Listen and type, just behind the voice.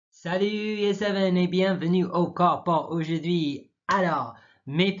Salut les 7 et bienvenue au corps pour aujourd'hui. Alors,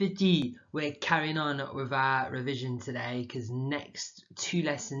 mes petits, we're carrying on with our revision today because next 2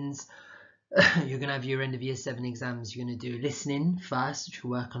 lessons you're going to have your end of year 7 exams. You're going to do listening first, which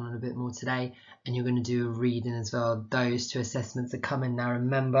we're working on a bit more today, and you're going to do reading as well. Those 2 assessments are coming. Now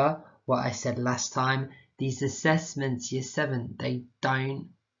remember what I said last time, these assessments year 7, they don't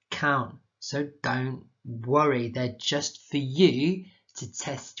count, so don't worry. They're just for you to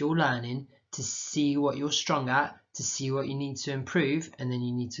test your learning, to see what you're strong at, to see what you need to improve, and then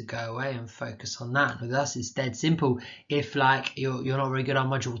you need to go away and focus on that. With us, it's dead simple. If like you're not very good on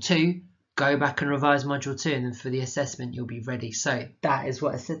module 2, go back and revise module 2, and then for the assessment you'll be ready. So that is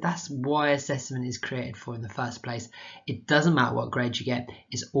what I said. That's why assessment is created for in the first place. It doesn't matter what grade you get.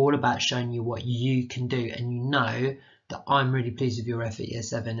 It's all about showing you what you can do, and you know that I'm really pleased with your effort year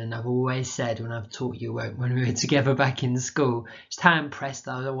 7, and I've always said when I've taught you when we were together back in school, just how impressed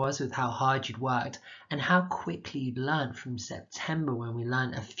I was with how hard you'd worked and how quickly you'd learned from September when we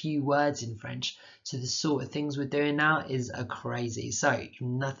learned a few words in French. So the sort of things we're doing now is crazy. So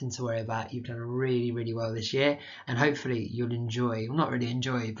nothing to worry about. You've done really well this year, and hopefully you'll enjoy, well, not really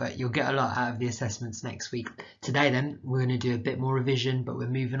enjoy, but you'll get a lot out of the assessments next week. Today then we're going to do a bit more revision, but we're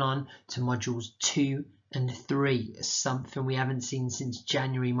moving on to modules 2 and 3, something we haven't seen since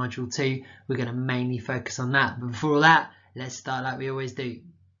January module 2. We're going to mainly focus on that. But before all that, let's start like we always do.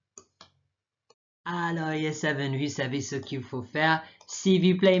 Alors, year 7, vous savez ce qu'il faut faire. S'il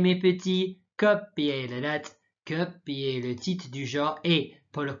vous plaît, mes petits, copiez les lettres, copiez le titre du genre. Et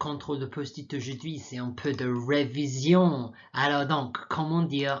pour le contrôle de post-it aujourd'hui, c'est un peu de révision. Alors donc, comment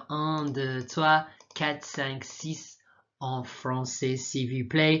dire 1, 2, 3, 4, 5, 6 en français, s'il vous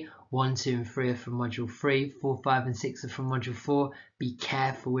plaît. 1, 2 and 3 are from module 3, 4, 5 and 6 are from module 4. Be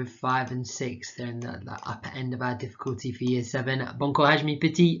careful with 5 and 6, they're in the upper end of our difficulty for year 7. Bon courage mes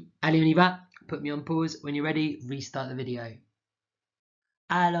petits, allez on y va. Put me on pause, when you're ready, restart the video.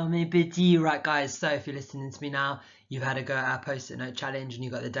 Alors mes petits, right guys, so if you're listening to me now, you've had a go at our post-it note challenge and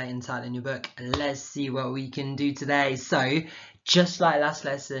you've got the date and title in your book, and let's see what we can do today. So just like last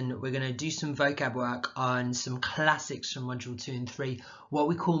lesson, we're going to do some vocab work on some classics from module 2 and 3, what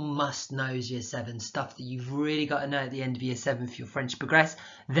we call must-knows year 7, stuff that you've really got to know at the end of year 7 for your French to progress.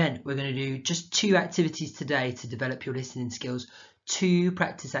 Then we're going to do just 2 activities today to develop your listening skills, 2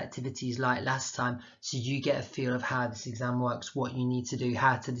 practice activities like last time, so you get a feel of how this exam works, what you need to do,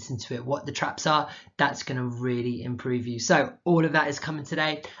 how to listen to it, what the traps are. That's going to really improve you. So all of that is coming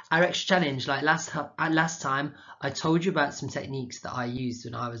today. Our extra challenge, like last time, I told you about some techniques that I used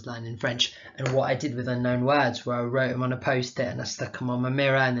when I was learning French and what I did with unknown words, where I wrote them on a post-it and I stuck them on my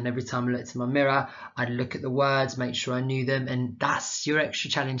mirror, and then every time I looked at my mirror, I'd look at the words, make sure I knew them. And that's your extra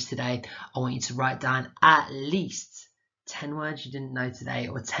challenge today. I want you to write down at least 10 words you didn't know today,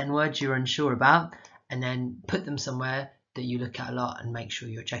 or 10 words you're unsure about, and then put them somewhere that you look at a lot and make sure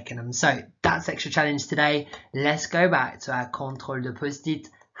you're checking them. So that's extra challenge today. Let's go back to our contrôle de post-it.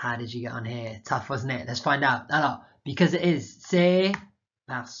 How did you get on here? Tough, wasn't it? Let's find out. Alors, because it is, c'est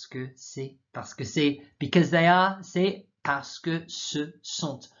parce que c'est, because they are, c'est parce que ce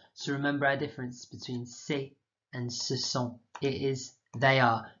sont. So remember our difference between c'est and ce sont. It is, they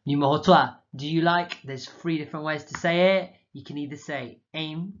are. Numéro 3. Do you like? There's 3 different ways to say it. You can either say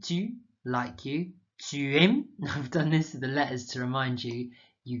aimes-tu, like you. Tu aimes. I've done this with the letters to remind you.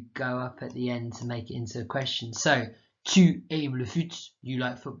 You go up at the end to make it into a question. So, tu aimes le foot? You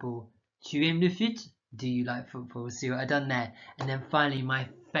like football. Tu aimes le foot? Do you like football? See what I've done there? And then finally, my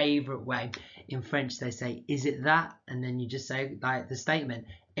favourite way. In French, they say, is it that? And then you just say, like the statement,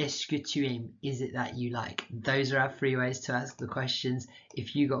 est-ce que tu aimes? Is it that you like? Those are our 3 ways to ask the questions.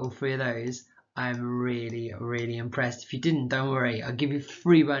 If you got all 3 of those, I'm really impressed. If you didn't, don't worry. I'll give you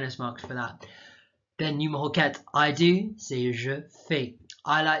 3 bonus marks for that. Then numéro 4, I do, c'est je fais.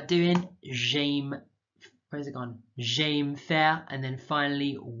 I like doing, j'aime, where's it gone? J'aime faire. And then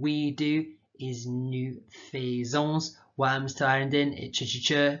finally, we do is nous faisons. What happens to R&D?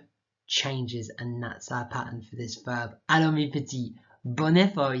 It changes, and that's our pattern for this verb. Alors mes petits, bon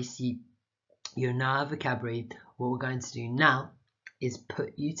effort ici. You now have vocabulary. What we're going to do now is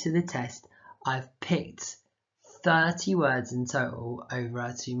put you to the test. I've picked 30 words in total over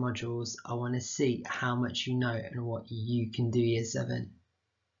our 2 modules. I want to see how much you know and what you can do year 7.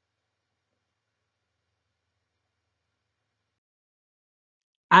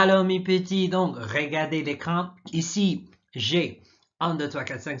 Alors mes petits, donc regardez l'écran. Ici, j'ai 1, 2, 3,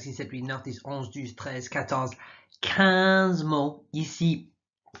 4, 5, 6, 7, 8, 9, 10, 11, 12, 13, 14, 15 mots ici.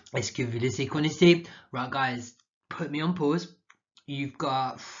 Est-ce que vous les connaissez? Right guys, put me on pause. You've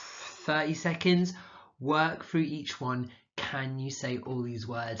got 30 seconds. Work through each one. can you say all these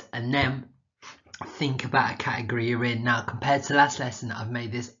words? And then think about a category you're in. Now, compared to last lesson, I've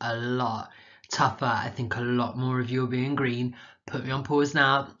made this a lot tougher. I think a lot more of you will be in green. Put me on pause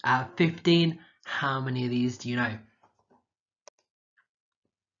now. Out of 15, how many of these do you know?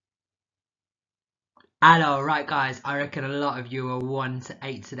 Alors, right guys, I reckon a lot of you are 1 to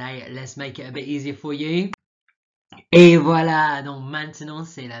 8 today. Let's make it a bit easier for you. Et voilà, donc maintenant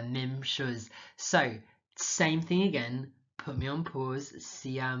c'est la même chose. So, same thing again. Put me on pause.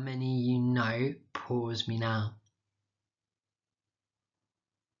 See how many you know. Pause me now.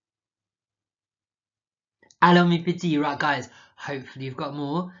 Alors mes petits, right guys, hopefully you've got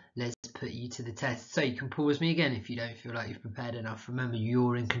more. Let's put you to the test. So you can pause me again if you don't feel like you've prepared enough. Remember,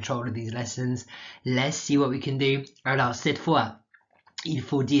 you're in control of these lessons. Let's see what we can do. Alors, cette fois, il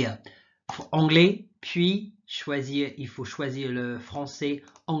faut dire anglais, puis choisir, il faut choisir le français,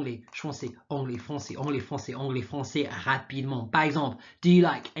 anglais, français, anglais, français, anglais, français, anglais, français rapidement. Par exemple, do you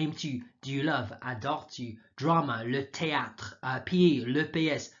like, aimes-tu, do you love, adores-tu, drama, le théâtre, PE, le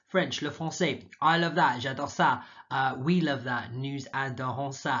PS, French, le français, I love that, j'adore ça, we love that, nous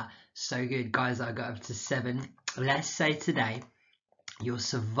adorons ça. So good, guys, I got up to 7. Let's say today, your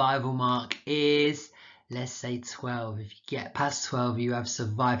survival mark is, let's say 12. If you get past 12, you have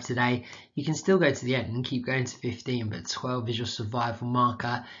survived today. You can still go to the end and keep going to 15, but 12 is your survival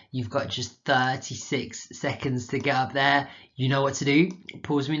marker. You've got just 36 seconds to get up there. You know what to do.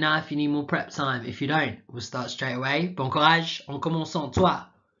 Pause me now if you need more prep time. If you don't, we'll start straight away. Bon courage. En commençant. 3,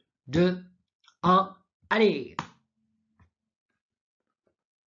 2, 1, allez.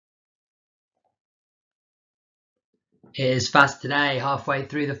 It is fast today, halfway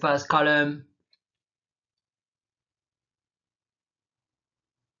through the first column.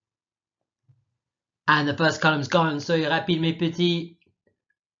 And the first column's gone, soyez rapide mes petits.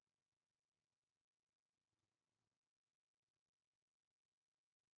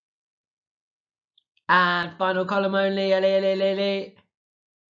 And final column only, allez, allez, allez, allez.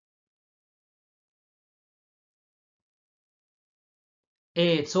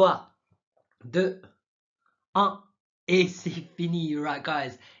 Et 3, 2, 1, et c'est fini. Right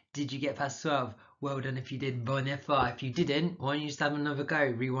guys, did you get past 12? Well done if you did, bon effort. If you didn't, why don't you just have another go,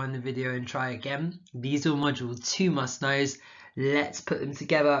 rewind the video and try again. These are module 2 must-knows. Let's put them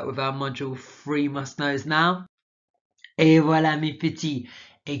together with our module 3 must-knows now. Et voilà mes petits,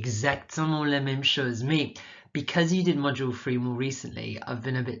 exactement la même chose. Mais because you did module 3 more recently, I've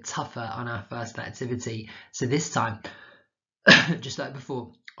been a bit tougher on our first activity. So this time, just like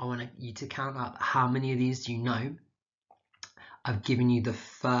before, I want you to count up how many of these do you know. I've given you the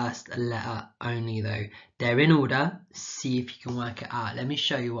first letter only though. They're in order. See if you can work it out. Let me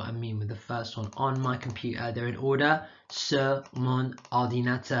show you what I mean with the first one on my computer. They're in order sur mon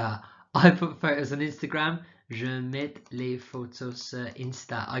ordinateur. I put photos on Instagram. Je mets les photos sur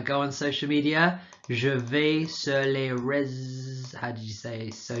Insta. I go on social media. Je vais sur les how did you say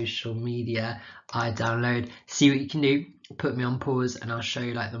social media? I download. See what you can do. Put me on pause and I'll show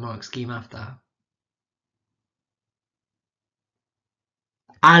you like the mark scheme after.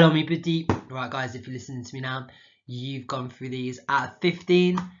 Alors mes petits, right guys, if you're listening to me now, you've gone through these. At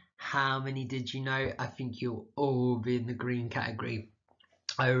 15, how many did you know? I think you'll all be in the green category.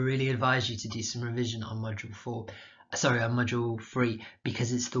 I really advise you to do some revision on module 3,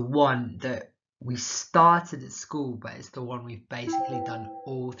 because it's the one that we started at school, but it's the one we've basically done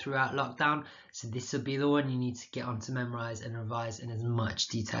all throughout lockdown. So this will be the one you need to get on to memorize and revise in as much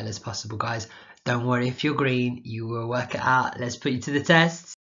detail as possible, guys. Don't worry if you're green, you will work it out. Let's put you to the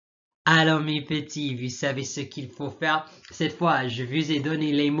test. Alors mes petits, vous savez ce qu'il faut faire. Cette fois, je vous ai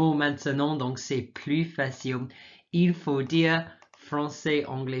donné les mots maintenant, donc c'est plus facile. Il faut dire français,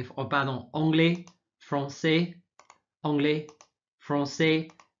 anglais, anglais, français, anglais, français,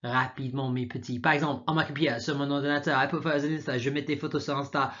 rapidement mes petits. Par exemple, on my computer, sur mon ordinateur, I put photos on Insta, je mets des photos sur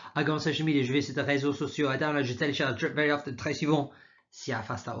Insta, I go on social media, je vais sur les réseaux sociaux, I download, je télécharge, drip very often, très souvent. See how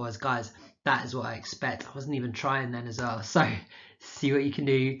fast that was, guys. That is what I expect. I wasn't even trying then as well. So, see what you can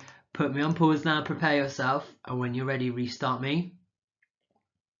do. Put me on pause now, prepare yourself, and when you're ready, restart me.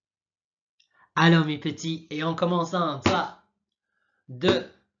 Alors mes petits, et on commence en 3, 2,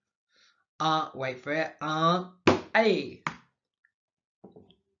 1, wait for it, 1, allez!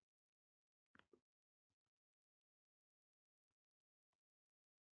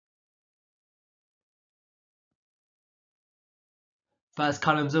 First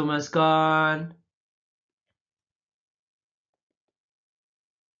column's almost gone.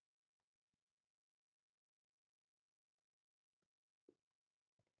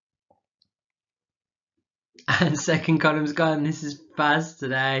 And second column's gone. This is fast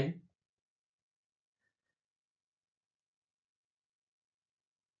today.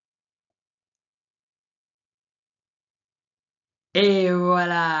 Et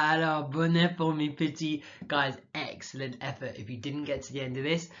voilà, alors bon effort mes petits. Guys, excellent effort. If you didn't get to the end of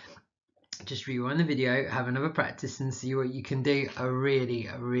this, just rewind the video, have another practice and see what you can do. A really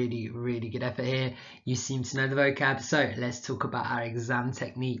good effort here. You seem to know the vocab, so let's talk about our exam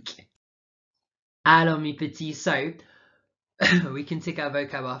technique. Alors mes petits, so we can tick our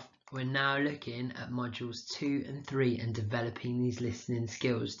vocab off. We're now looking at modules 2 and 3 and developing these listening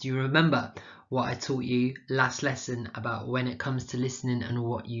skills. Do you remember what I taught you last lesson about when it comes to listening and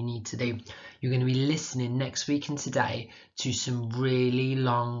what you need to do? You're going to be listening next week and today to some really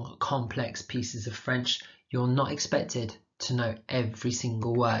long, complex pieces of French. You're not expected to know every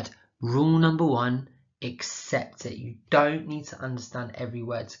single word. Rule number 1, accept it. You don't need to understand every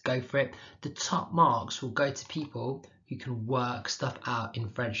word to go for it. The top marks will go to people who can work stuff out in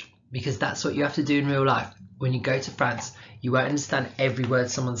French, because that's what you have to do in real life. When you go to France, you won't understand every word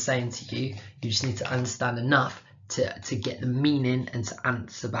someone's saying to you. You just need to understand enough to get the meaning and to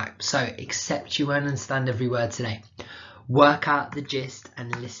answer back. So accept you won't understand every word today. Work out the gist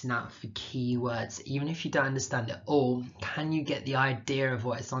and listen out for key words. Even if you don't understand it all, can you get the idea of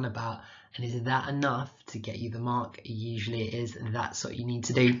what it's on about? And is that enough to get you the mark? Usually it is. That's what you need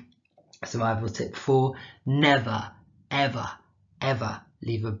to do. Survival tip 4, never, ever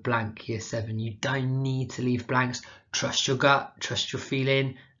leave a blank year 7. You don't need to leave blanks. Trust your gut, trust your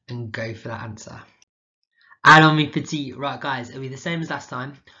feeling, and go for that answer. Alors mes petits, right guys, it'll be the same as last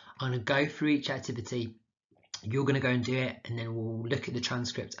time. I'm going to go through each activity. You're going to go and do it, and then we'll look at the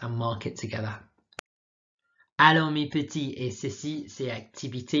transcript and mark it together. Alors mes petits, et ceci c'est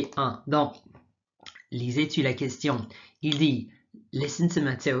activité 1. Donc, lisez-tu la question? Il dit, listen to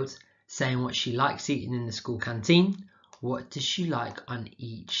Mathilde saying what she likes eating in the school canteen. What does she like on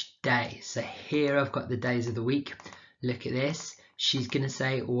each day? So here I've got the days of the week. Look at this. She's going to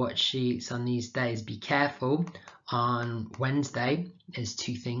say what she eats on these days. Be careful. On Wednesday, there's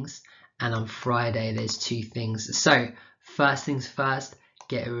 2 things. And on Friday, there's 2 things. So first things first,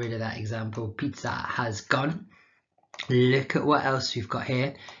 get rid of that example. Pizza has gone. Look at what else we've got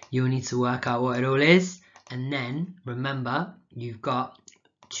here. You'll need to work out what it all is. And then remember, you've got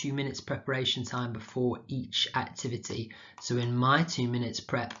 2 minutes preparation time before each activity. So in my 2 minutes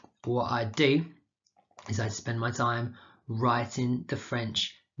prep, what I do is I spend my time writing the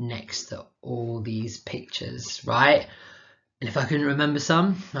French next to all these pictures, right? And if I couldn't remember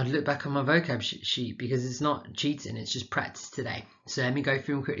some, I'd look back on my vocab sheet, because it's not cheating, it's just practice today. So let me go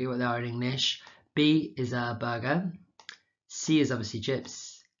through them quickly what they are in English. B is a burger. C is obviously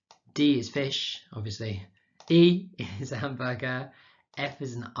chips. D is fish, obviously. E is a hamburger. F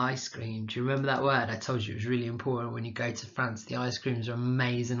is an ice cream. Do you remember that word? I told you it was really important when you go to France. The ice creams are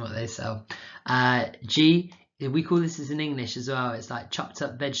amazing what they sell. G, we call this as in English as well. It's like chopped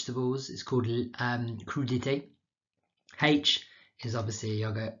up vegetables. It's called crudité. H is obviously a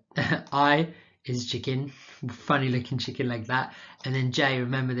yogurt. I is chicken, funny looking chicken like that. And then J,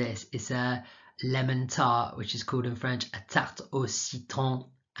 remember this, it's a lemon tart, which is called in French a tarte au citron.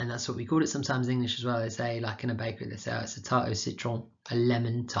 And that's what we call it sometimes in English as well. They say, like in a bakery, they say, oh, it's a tarte au citron, a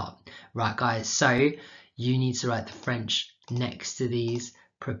lemon tart. Right, guys, so you need to write the French next to these.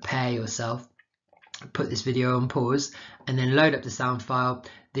 Prepare yourself. Put this video on pause and then load up the sound file.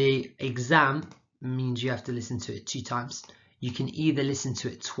 The exam means you have to listen to it 2 times. You can either listen to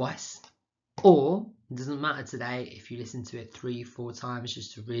it twice, or it doesn't matter today if you listen to it 3-4 times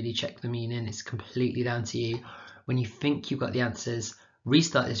just to really check the meaning. It's completely down to you. When you think you've got the answers,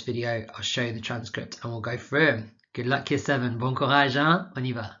 restart this video, I'll show you the transcript and we'll go through them. Good luck year 7, bon courage, hein? On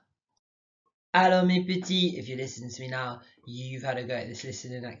y va. Alors mes petits, if you listen to me now, you've had a go at this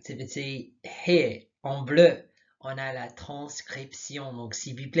listening activity. Here, en bleu, on a la transcription. Donc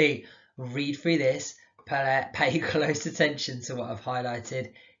s'il vous plaît, read through this, pay close attention to what I've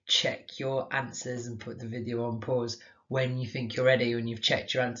highlighted, check your answers and put the video on pause when you think you're ready, when you've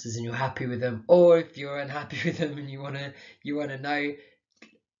checked your answers and you're happy with them, or if you're unhappy with them and you wanna know,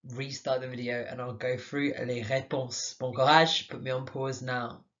 restart the video and I'll go through les réponses. Bon courage, put me on pause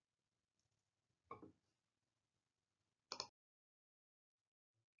now.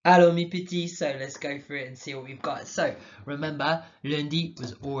 Alors mes petits, so let's go through it and see what we've got. So remember, lundi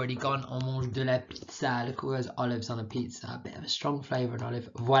was already gone. On mange de la pizza. Look at all those olives on a pizza. A bit of a strong flavour in olive.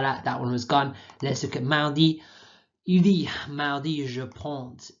 Voilà, that one was gone. Let's look at mardi. Il dit, mardi, je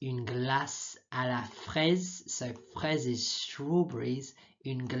prends une glace à la fraise. So fraise is strawberries.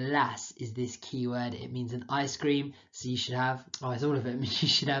 Une glace is this keyword. It means an ice cream. So you should have, oh, it's all of them. You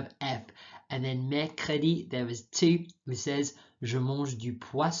should have F. And then mercredi, there was 2. It says, je mange du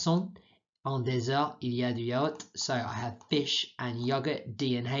poisson. En dessert, il y a du yaourt. So I have fish and yogurt,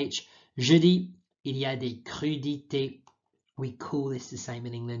 D and H. Jeudi, il y a des crudités. We call this the same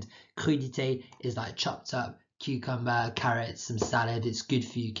in England. Crudité is like chopped up cucumber, carrots, some salad. It's good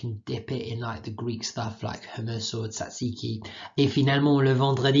for you. You can dip it in like the Greek stuff like hummus or tzatziki. Et finalement, le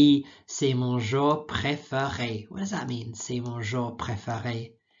vendredi, c'est mon jour préféré. What does that mean? C'est mon jour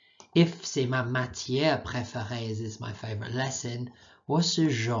préféré. If c'est ma matière préférée, is this my favorite lesson? What's the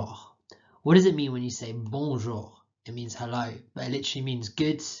jour? What does it mean when you say bonjour? It means hello, but it literally means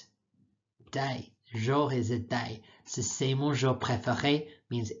good day. Jour is a day. So c'est mon jour préféré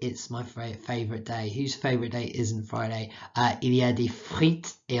means it's my favorite day. Whose favorite day isn't Friday? Il y a des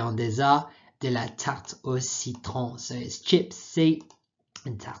frites et en dessert de la tarte au citron. So it's chips C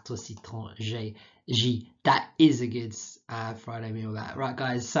and tarte au citron G. That is a good Friday meal. That right,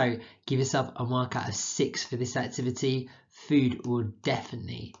 guys. So give yourself a mark out of 6 for this activity. Food will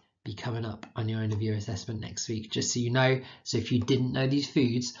definitely be coming up on your end of year assessment next week, just so you know. So if you didn't know these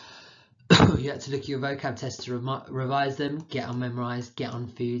foods, you had to look at your vocab test to revise them, get on memorized, get on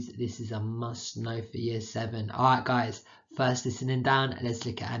foods. This is a must know for year 7. All right, guys, first listening down, let's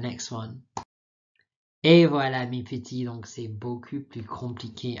look at our next one. Et voilà, mes petits, donc c'est beaucoup plus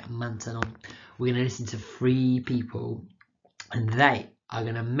compliqué maintenant. We're going to listen to 3 people, and they are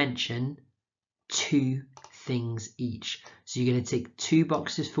going to mention 2 things each. So you're going to tick 2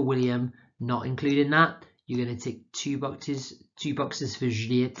 boxes for William, not including that. You're going to tick 2 boxes for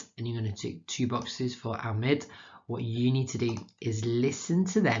Juliette, and you're going to tick 2 boxes for Ahmed. What you need to do is listen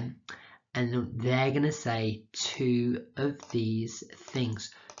to them, and they're going to say 2 of these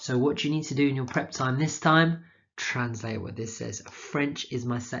things. So what do you need to do in your prep time this time? Translate what this says. French is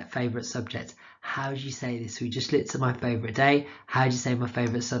my favorite subject. How do you say this? We just looked at my favorite day. How do you say my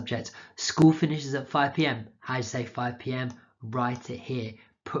favorite subject? School finishes at 5 p.m. How do you say 5 p.m? Write it here.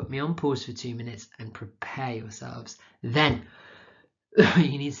 Put me on pause for 2 minutes and prepare yourselves. Then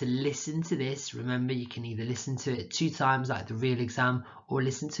you need to listen to this. Remember, you can either listen to it 2 times like the real exam, or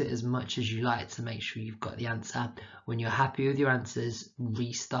listen to it as much as you like to make sure you've got the answer. When you're happy with your answers,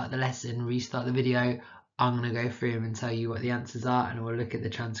 restart the lesson, restart the video. I'm going to go through them and tell you what the answers are, and we'll look at the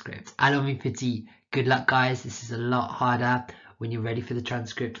transcript. Alors mes petits, good luck guys. This is a lot harder. When you're ready for the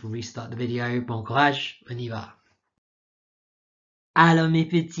transcript, restart the video. Bon courage, on y va. Alors mes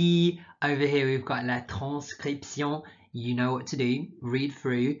petits, over here we've got la transcription. You know what to do. Read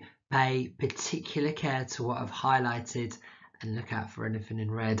through, pay particular care to what I've highlighted, and look out for anything in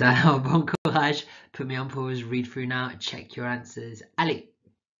red. Alors bon courage. Put me on pause, read through now, check your answers. Allez.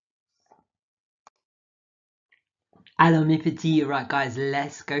 Alors mes petits, right guys,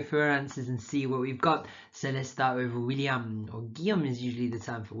 let's go through our answers and see what we've got. So let's start with William, or Guillaume is usually the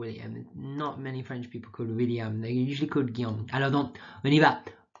term for William. Not many French people call William, they're usually called Guillaume. Alors donc, on y va.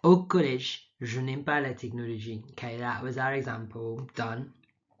 Au collège, je n'aime pas la technologie. Okay, that was our example, done.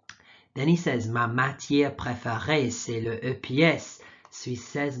 Then he says, ma matière préférée, c'est le EPS. So he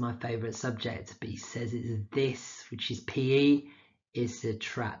says my favorite subject, but he says it's this, which is PE. It's a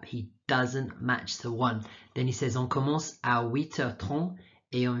trap. He doesn't match the one. Then he says, on commence à 8h30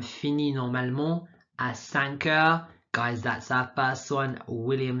 et on finit normalement à 5h. Guys, that's our first one.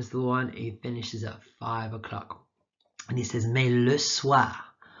 William's the one who finishes at 5 o'clock. And he says, mais le soir.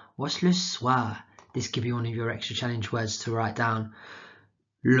 What's le soir? This could be one of your extra challenge words to write down.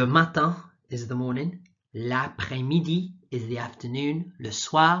 Le matin is the morning. L'après-midi is the afternoon. Le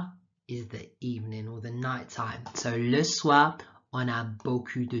soir is the evening or the night time. So le soir, on a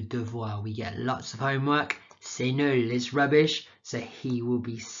beaucoup de devoirs. We get lots of homework. C'est nul, it's rubbish. So he will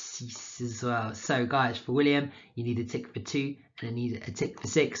be 6 as well. So guys, for William, you need a tick for 2 and I need a tick for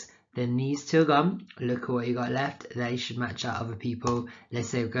 6. Then these 2 are gone. Look at what you got left. They should match out other people. Let's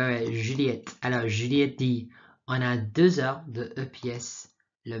say go at Juliette. Alors Juliette dit, on a 2 heures de EPS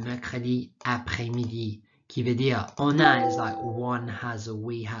le mercredi après-midi. Qui veut dire, on a is like one has or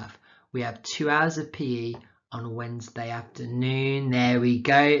we have. We have 2 hours of PE on Wednesday afternoon. There we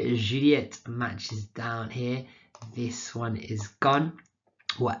go. Juliette matches down here. This one is gone.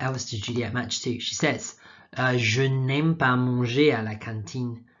 What else did Juliette match to? She says, je n'aime pas manger à la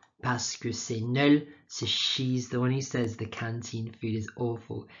cantine parce que c'est nul. So she's the one who says the canteen food is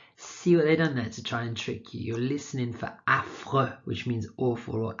awful. See what they've done there to try and trick you. You're listening for affreux, which means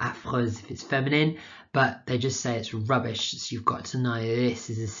awful, or affreuse if it's feminine, but they just say it's rubbish. So you've got to know this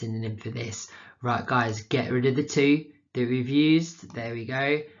is a synonym for this. Right, guys, get rid of the 2 that we've used. There we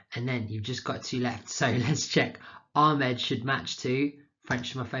go. And then you've just got 2 left. So let's check. Ahmed should match to.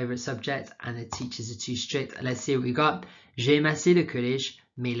 French is my favourite subject, and the teachers are too strict. Let's see what we got. J'aime assez le collège,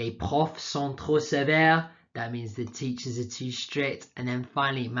 mais les profs sont trop sévères. That means the teachers are too strict. And then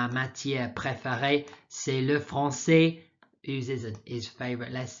finally, ma matière préférée, c'est le français. whose isn't? His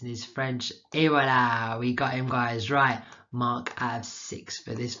favourite lesson is French. Et voilà, we got him, guys. Right, mark out of 6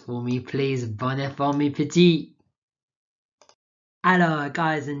 for this for me, please. Bon effort, mes petits. Hello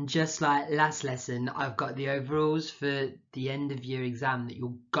guys, and just like last lesson, I've got the overalls for the end of year exam that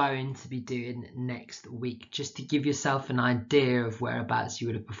you're going to be doing next week, just to give yourself an idea of whereabouts you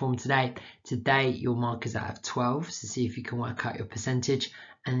would have performed today. Today your mark is out of 12, so see if you can work out your percentage,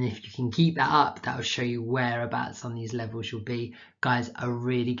 and if you can keep that up, that will show you whereabouts on these levels you'll be. Guys, a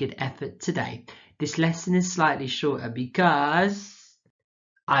really good effort today. This lesson is slightly shorter because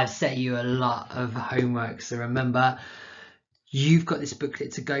I've set you a lot of homework, so remember, you've got this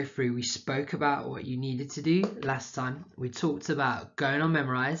booklet to go through. We spoke about what you needed to do last time. We talked about going on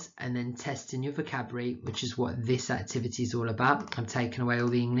Memrise and then testing your vocabulary, which is what this activity is all about. I'm taking away all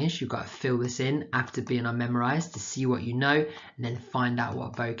the English. You've got to fill this in after being on Memrise to see what you know and then find out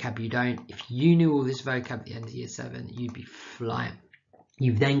what vocab you don't. If you knew all this vocab at the end of year 7, you'd be flying.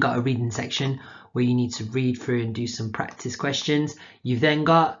 You've then got a reading section where you need to read through and do some practice questions. You've then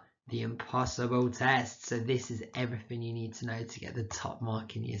got the impossible test. So this is everything you need to know to get the top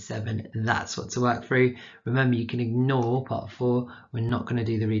mark in year 7. That's what to work through. Remember, you can ignore part 4. We're not going to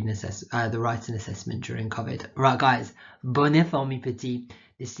do the the writing assessment during COVID. Right, guys, bon effort, mes petits.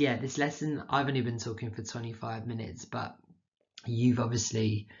 This lesson, I've only been talking for 25 minutes, but you've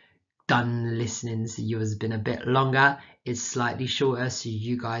obviously done listening, so yours has been a bit longer. It's slightly shorter, so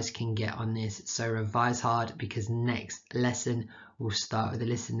you guys can get on this. So revise hard, because next lesson we'll start with a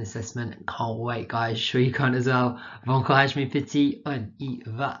listening assessment. Can't wait, guys. Sure you can't as well. Bon courage, mes petits. On y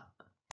va.